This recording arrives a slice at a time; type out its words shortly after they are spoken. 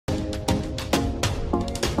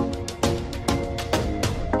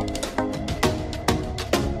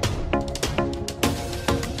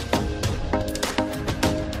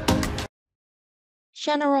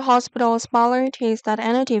General Hospital spoiler takes that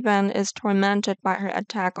Anna Divan is tormented by her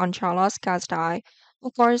attack on Charlotte's cast eye.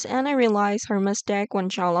 Of course, Anna realized her mistake when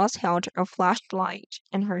Charlotte held a flashlight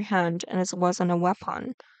in her hand and it wasn't a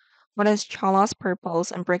weapon. What is Charlotte's purpose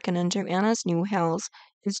in breaking into Anna's new house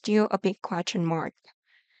is still a big question mark.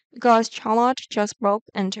 Because Charlotte just broke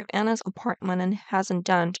into Anna's apartment and hasn't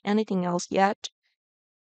done anything else yet.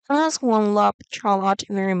 Anna's won't love Charlotte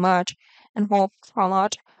very much and hope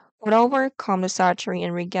Charlotte would overcome the surgery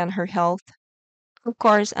and regain her health. Of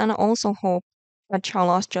course, Anna also hoped that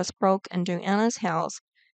Charlotte just broke into Anna's house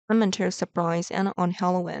and meant to surprise Anna on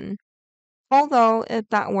Halloween. Although, if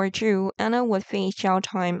that were true, Anna would face jail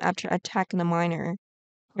time after attacking a minor,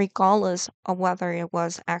 regardless of whether it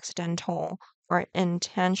was accidental or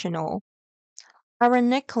intentional.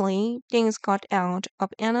 Ironically, things got out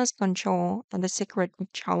of Anna's control and the secret of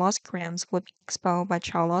Charlotte's crimes would be exposed by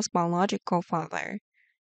Charlotte's biological father.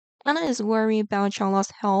 Anna is worried about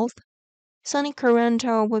Charlotte's health. Sonny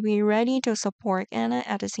Corrento would be ready to support Anna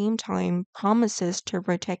at the same time promises to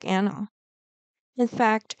protect Anna. In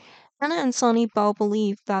fact, Anna and Sonny both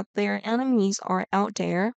believe that their enemies are out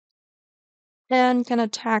there and can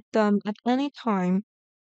attack them at any time.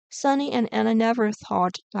 Sonny and Anna never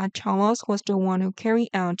thought that Charles was the one who carried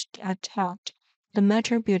out the attack at the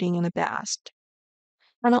Metro building in the past.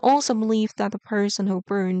 Anna also believed that the person who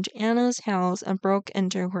burned Anna's house and broke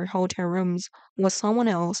into her hotel rooms was someone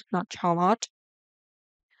else, not Charlotte.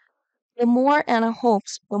 The more Anna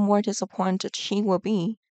hopes, the more disappointed she will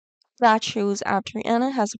be. That shows after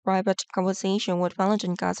Anna has a private conversation with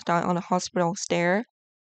Valentin Gaston on the hospital stair.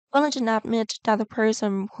 Valentin admits that the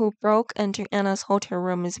person who broke into Anna's hotel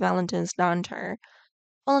room is Valentin's daughter.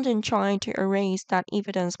 Valentin tried to erase that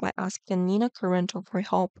evidence by asking Nina Corrento for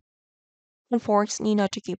help and forced Nina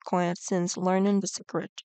to keep quiet since learning the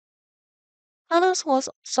secret. Anna was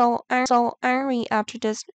so angry after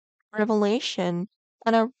this revelation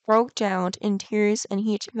that I broke down in tears and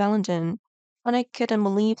hit Valentin. And I couldn't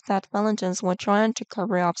believe that Valentins was trying to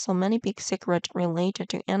cover up so many big secrets related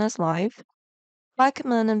to Anna's life.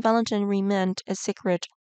 Blackman and Valentin remained a secret,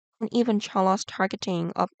 and even Charlotte's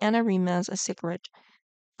targeting of Anna remains a secret.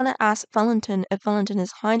 Anna asked Valentin if Valentin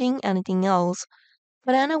is hiding anything else,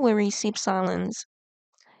 but Anna will receive silence.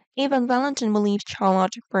 Even Valentin believed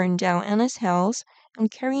Charlotte burned down Anna's house and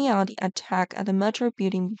carried out the attack at the Metro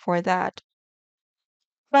building before that.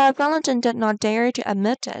 But Valentin did not dare to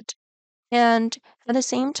admit it. And at the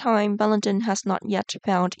same time, Valentin has not yet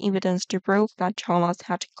found evidence to prove that Charlotte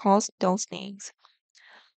had caused those things.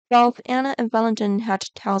 Both Anna and Valentin had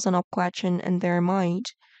thousands of questions in their mind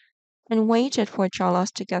and waited for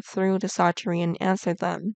Charlotte to get through the surgery and answer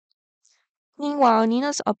them. Meanwhile,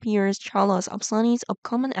 Nina appears jealous of Sonny's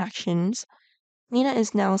upcoming actions. Nina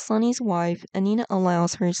is now Sonny's wife, and Nina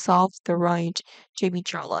allows herself the right to be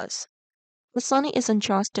jealous. But Sonny is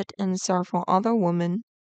interested in several other women.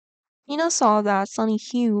 Nina saw that Sonny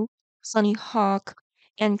Hugh, Sonny Hawk,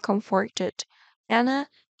 and comforted Anna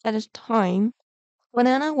at a time when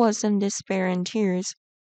Anna was in despair and tears.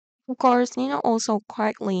 Of course, Nina also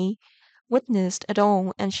quietly witnessed it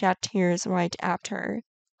all and shed tears right after.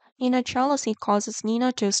 Nina jealousy causes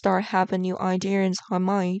Nina to start having new ideas in her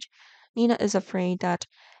mind. Nina is afraid that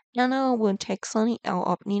Anna will take Sonny out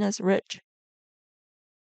of Nina's reach.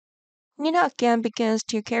 Nina again begins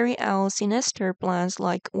to carry out sinister plans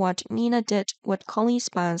like what Nina did with Collie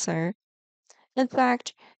Spencer. In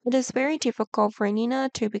fact, it is very difficult for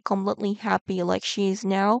Nina to be completely happy like she is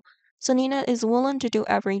now, so Nina is willing to do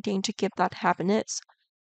everything to keep that happiness.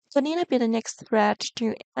 Could Nina be the next threat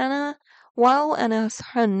to Anna while Anna's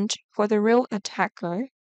hunt for the real attacker?